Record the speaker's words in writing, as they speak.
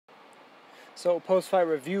So post-fight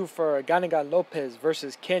review for Ganigan Lopez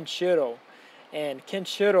versus Ken Shiro. And Ken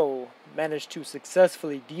Shiro managed to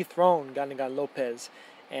successfully dethrone Ganigan Lopez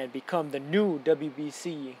and become the new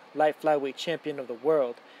WBC light flyweight champion of the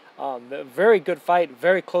world. A very good fight,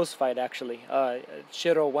 very close fight actually.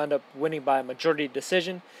 Shiro wound up winning by a majority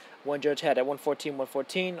decision. One judge had at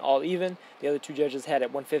 114-114, all even. The other two judges had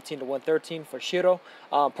at 115-113 for Shiro.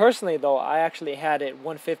 Personally, though, I actually had it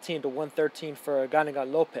 115-113 for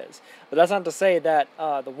Ganigan Lopez. But that's not to say that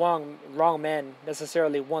the wrong man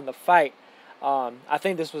necessarily won the fight. I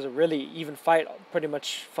think this was a really even fight, pretty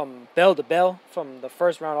much from bell to bell, from the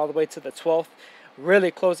first round all the way to the 12th.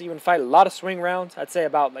 Really close, even fight. A lot of swing rounds. I'd say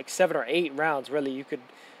about like 7 or 8 rounds, really, you could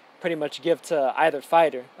pretty much give to either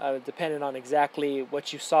fighter, depending on exactly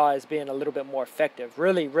what you saw as being a little bit more effective.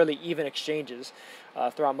 Really, really even exchanges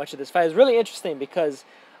throughout much of this fight. It's really interesting because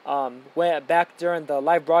back during the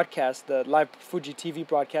live broadcast, the live Fuji TV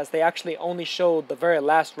broadcast, they actually only showed the very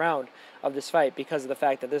last round of this fight because of the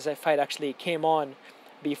fact that this fight actually came on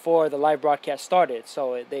before the live broadcast started.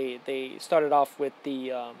 So they started off with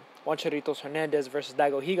the Juan Choritos Hernandez versus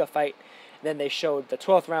Daigo Higa fight. Then they showed the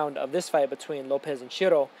 12th round of this fight between Lopez and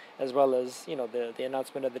Shiro, as well as the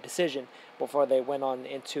announcement of the decision before they went on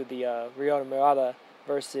into the Ryo Murata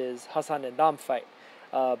versus Hassan and Dam fight.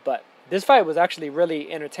 But this fight was actually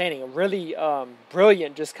really entertaining, a really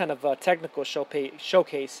brilliant, just kind of technical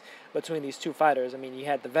showcase between these two fighters. I mean, you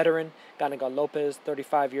had the veteran Ganigan Lopez,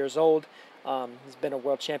 35 years old. He's been a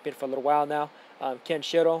world champion for a little while now. Ken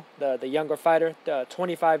Shiro, the younger fighter,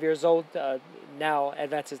 25 years old, now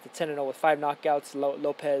advances to 10-0 with 5 knockouts.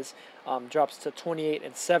 Lopez drops to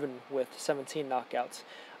 28-7 with 17 knockouts.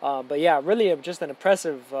 But yeah, really just an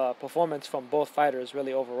impressive performance from both fighters,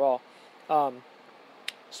 really overall.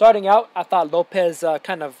 Starting out, I thought Lopez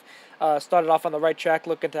kind of started off on the right track,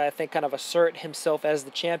 looking to, I think, kind of assert himself as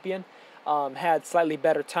the champion. Had slightly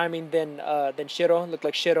better timing than Shiro. Looked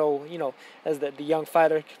like Shiro, as the young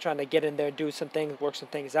fighter, trying to get in there and do some things, work some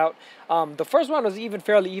things out. The first round was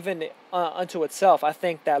fairly even unto itself. I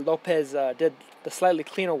think that Lopez did the slightly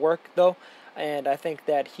cleaner work, though, and I think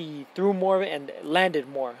that he threw more and landed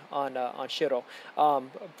more on Shiro.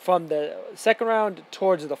 From the second round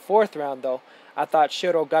towards the fourth round, though, I thought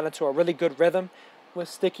Shiro got into a really good rhythm, was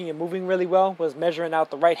sticking and moving really well, was measuring out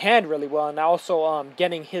the right hand really well, and also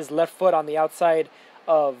getting his left foot on the outside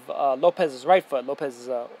of Lopez's right foot. Lopez is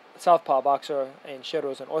a southpaw boxer, and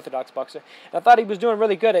Shiro is an orthodox boxer. And I thought he was doing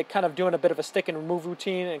really good at kind of doing a bit of a stick and move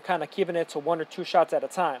routine and kind of keeping it to 1 or 2 shots at a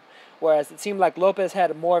time. Whereas it seemed like Lopez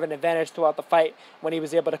had more of an advantage throughout the fight when he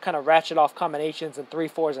was able to kind of ratchet off combinations in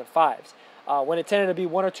 3s, 4s, and 5s. When it tended to be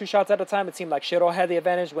 1 or 2 shots at a time, it seemed like Shiro had the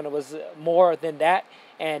advantage. When it was more than that,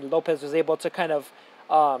 and Lopez was able to kind of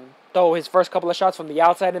throw his first couple of shots from the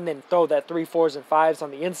outside and then throw that 3s, 4s, and 5s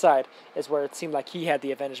on the inside, is where it seemed like he had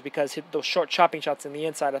the advantage, because those short chopping shots in the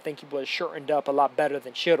inside, I think he was shortened up a lot better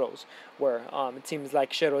than Shiro's, where it seems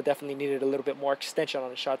like Shiro definitely needed a little bit more extension on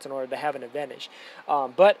his shots in order to have an advantage.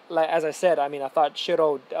 But as I said, I mean, I thought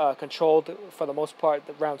Shiro controlled, for the most part,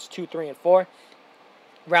 the rounds 2, 3, and 4.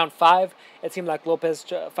 Round 5, it seemed like Lopez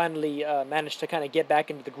finally managed to kind of get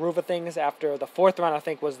back into the groove of things. After the 4th round, I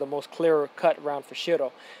think, was the most clear-cut round for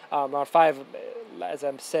Shiro. Round 5, as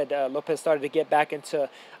I said, Lopez started to get back into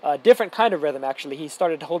a different kind of rhythm, actually. He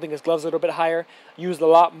started holding his gloves a little bit higher, used a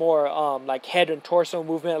lot more like head and torso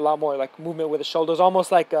movement, a lot more like movement with his shoulders,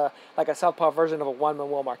 almost like a southpaw version of a Juan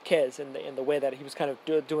Manuel Marquez in the way that he was kind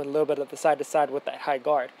of doing a little bit of the side-to-side with that high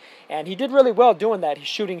guard. And he did really well doing that. He's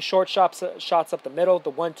shooting short shots up the middle,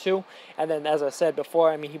 the 1-2, and then, as I said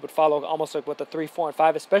before, I mean, he would follow almost like with the 3, 4, and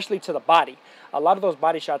 5, especially to the body. A lot of those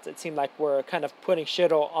body shots, it seemed like, were kind of putting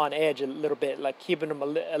Shiro on edge a little bit, like keeping him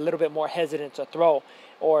a little bit more hesitant to throw,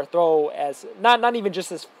 or throw as not even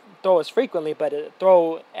just as throw as frequently, but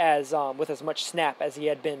throw as with as much snap as he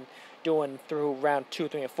had been doing through round 2,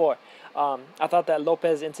 3, and 4. I thought that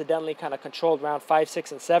Lopez incidentally kind of controlled round 5,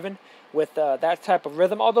 6, and 7 with that type of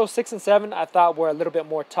rhythm. Although 6 and 7 I thought were a little bit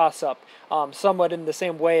more toss-up, somewhat in the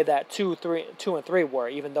same way that 2 and 3 were,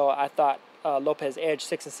 even though I thought Lopez edged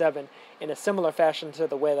 6 and 7 in a similar fashion to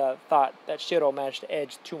the way that I thought that Shiro managed to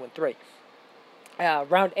edge 2 and 3.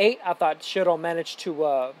 Round 8, I thought Shiro managed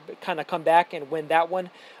to kind of come back and win that one,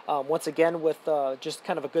 once again with just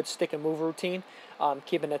kind of a good stick and move routine,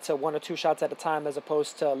 keeping it to 1 or 2 shots at a time, as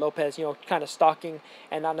opposed to Lopez, kind of stalking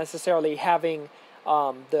and not necessarily having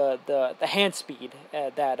the hand speed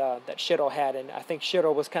that Shiro had, and I think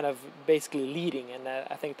Shiro was kind of basically leading, and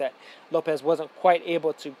I think that Lopez wasn't quite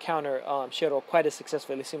able to counter Shiro quite as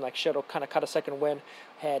successfully. It seemed like Shiro kind of caught a second win,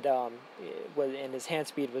 and his hand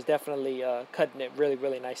speed was definitely cutting it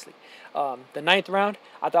really nicely. The ninth round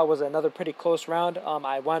I thought was another pretty close round.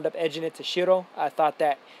 I wound up edging it to Shiro. I thought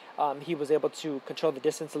that he was able to control the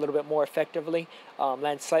distance a little bit more effectively,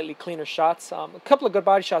 land slightly cleaner shots. A couple of good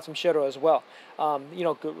body shots from Shiro as well.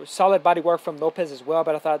 Good, solid body work from Lopez as well,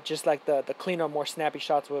 but I thought just like the cleaner, more snappy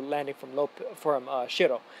shots were landing from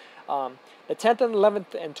Shiro. The 10th and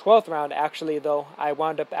 11th and 12th round, actually, though, I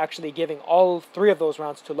wound up actually giving all three of those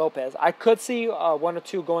rounds to Lopez. I could see one or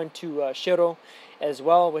two going to Shiro as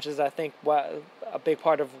well, which is, I think, a big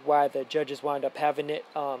part of why the judges wound up having it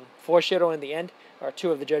for Shiro in the end, or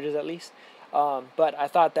two of the judges at least. But I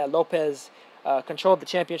thought that Lopez controlled the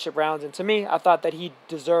championship rounds, and to me, I thought that he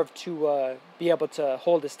deserved to be able to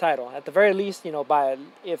hold his title. At the very least, by,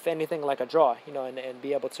 if anything, like a draw, and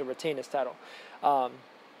be able to retain his title.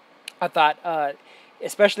 I thought,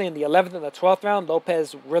 especially in the 11th and the 12th round,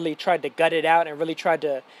 Lopez really tried to gut it out and really tried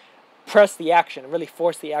to press the action, really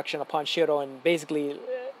force the action upon Shiro, and basically,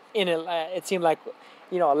 it seemed like,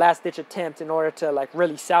 a last-ditch attempt in order to like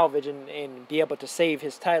really salvage and be able to save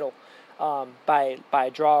his title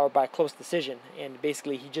by draw or by close decision. And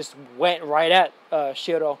basically, he just went right at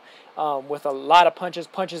Shiro with a lot of punches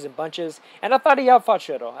and bunches. And I thought he outfought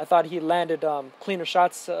Shiro. I thought he landed cleaner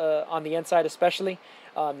shots on the inside, especially.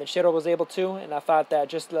 Than Shiro was able to, and I thought that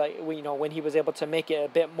just like when he was able to make it a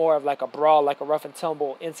bit more of like a brawl, like a rough and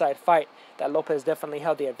tumble inside fight, that Lopez definitely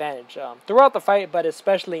held the advantage throughout the fight, but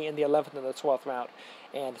especially in the 11th and the 12th round.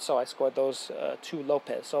 And so I scored those to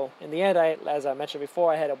Lopez. So in the end, as I mentioned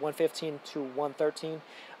before, I had a 115 to 113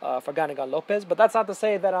 for Ganigan Lopez. But that's not to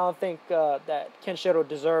say that I don't think that Ken Shiro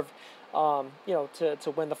deserved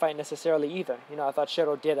to win the fight necessarily either. I thought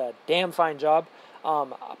Shiro did a damn fine job.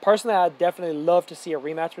 Personally, I'd definitely love to see a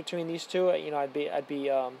rematch between these two. I'd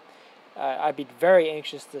be very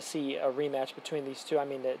anxious to see a rematch between these two. I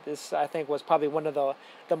mean, this I think was probably one of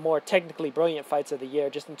the more technically brilliant fights of the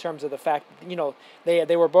year, just in terms of the fact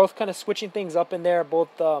they were both kind of switching things up in there, both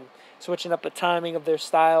switching up the timing of their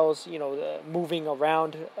styles, moving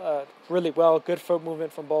around really well, good foot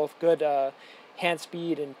movement from both, good hand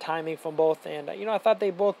speed and timing from both, and I thought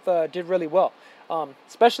they both did really well.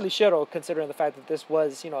 Especially Shiro, considering the fact that this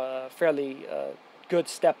was, a fairly good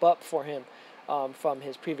step up for him from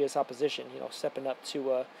his previous opposition. Stepping up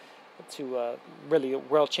to really a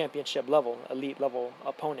world championship level, elite level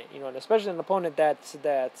opponent. And especially an opponent that's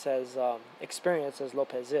as experienced as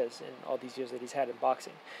Lopez is in all these years that he's had in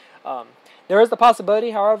boxing. There is the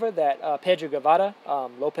possibility, however, that Pedro Guevara,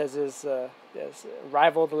 Lopez's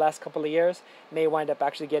rival the last couple of years, may wind up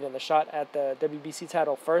actually getting the shot at the WBC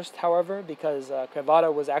title first, however, because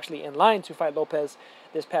Guevara was actually in line to fight Lopez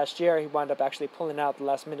this past year. He wound up actually pulling out the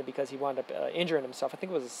last minute because he wound up injuring himself. I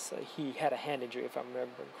think it was he had a hand injury, if I'm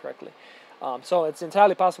remembering correctly. So it's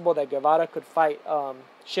entirely possible that Guevara could fight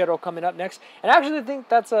Shiro coming up next. And I actually think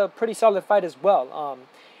that's a pretty solid fight as well.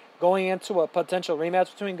 Going into a potential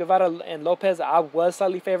rematch between Guevara and Lopez, I was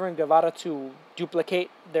slightly favoring Guevara to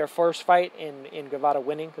duplicate their first fight in Guevara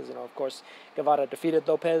winning, because, of course, Guevara defeated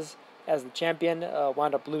Lopez as the champion,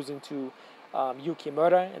 wound up losing to Yu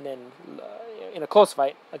Kimura, and then in a close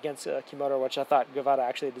fight against Kimura, which I thought Guevara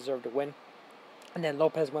actually deserved to win. And then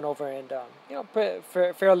Lopez went over and,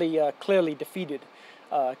 fairly clearly defeated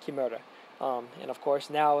Kimura. And of course,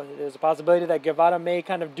 now there's a possibility that Guevara may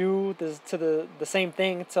kind of do this to the same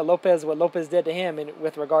thing to Lopez, what Lopez did to him,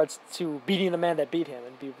 with regards to beating the man that beat him.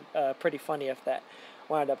 It'd be pretty funny if that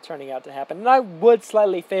wound up turning out to happen. And I would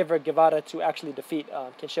slightly favor Guevara to actually defeat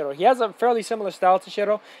Ken Shiro. He has a fairly similar style to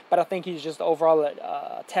Shiro, but I think he's just overall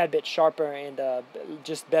a tad bit sharper and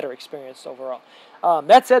just better experienced overall.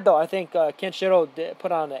 That said, though, I think Ken Shiro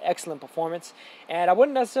put on an excellent performance, and I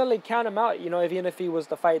wouldn't necessarily count him out, even if he was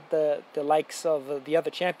to fight the likes of the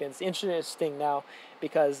other champions. Interesting now,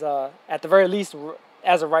 because at the very least,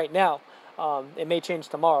 as of right now, it may change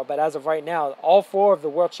tomorrow, but as of right now, all four of the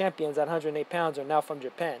world champions at 108 pounds are now from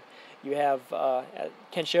Japan. You have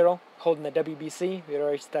Ken Shiro holding the WBC,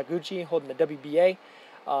 Hiroshi Taguchi holding the WBA,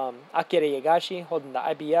 Akira Yagashi holding the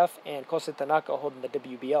IBF, and Kosei Tanaka holding the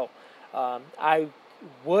WBO. I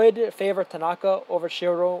would favor Tanaka over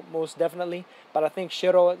Shiro most definitely, but I think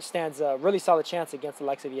Shiro stands a really solid chance against the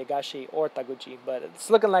likes of Yagashi or Taguchi. But it's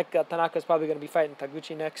looking like Tanaka is probably going to be fighting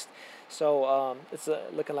Taguchi next, so it's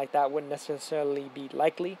looking like that wouldn't necessarily be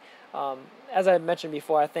likely. As I mentioned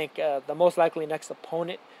before, I think the most likely next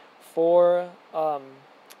opponent for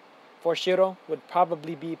for Shiro would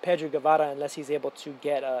probably be Pedro Guevara, unless he's able to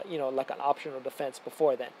get like an optional defense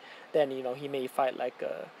before then. Then he may fight like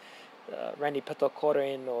Randy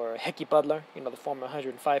Petokorin or Heki Butler, the former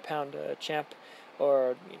 105-pound champ,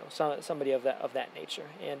 or somebody of that nature.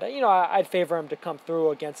 And I'd favor him to come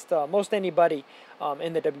through against most anybody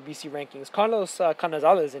in the WBC rankings. Carlos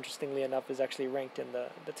Canazales, interestingly enough, is actually ranked in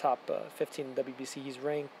the top 15 in WBC. He's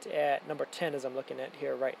ranked at number 10, as I'm looking at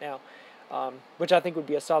here right now, which I think would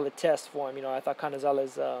be a solid test for him. I thought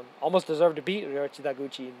Canazales almost deserved to beat Ryoichi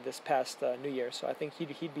Taguchi this past New Year, so I think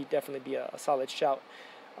he'd definitely be a solid shout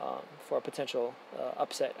for a potential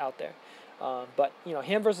upset out there. But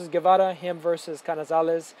him versus Guevara, him versus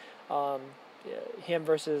Canazales, him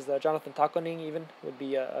versus Jonathan Takoning even would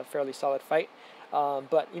be a fairly solid fight.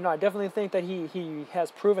 But I definitely think that he has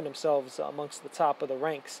proven himself amongst the top of the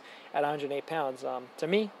ranks at 108 pounds. To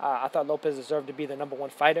me, I thought Lopez deserved to be the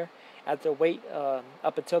 #1 fighter at the weight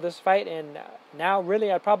up until this fight, and now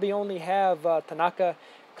really I'd probably only have Tanaka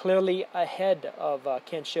clearly ahead of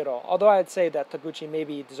Ken Shiro. Although I'd say that Taguchi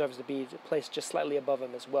maybe deserves to be placed just slightly above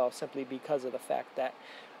him as well, simply because of the fact that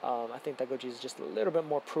I think Taguchi is just a little bit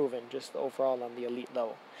more proven just overall on the elite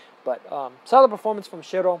level. But solid performance from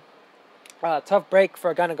Shiro. Tough break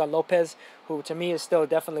for Ganigan Lopez, who to me is still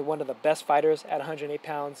definitely one of the best fighters at 108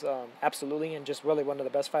 pounds, absolutely, and just really one of the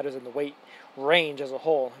best fighters in the weight range as a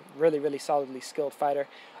whole. Really, really solidly skilled fighter.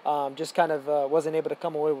 Just kind of wasn't able to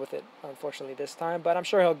come away with it, unfortunately, this time, but I'm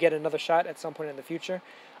sure he'll get another shot at some point in the future.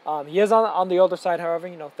 He is on the older side, however,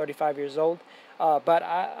 35 years old, but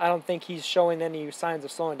I don't think he's showing any signs of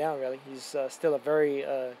slowing down, really. He's still a very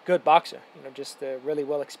good boxer, just really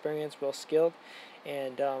well experienced, well skilled,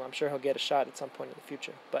 and I'm sure he'll get a shot at some point in the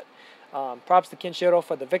future. But props to Ken Shiro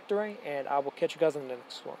for the victory, and I will catch you guys in the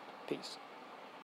next one. Peace.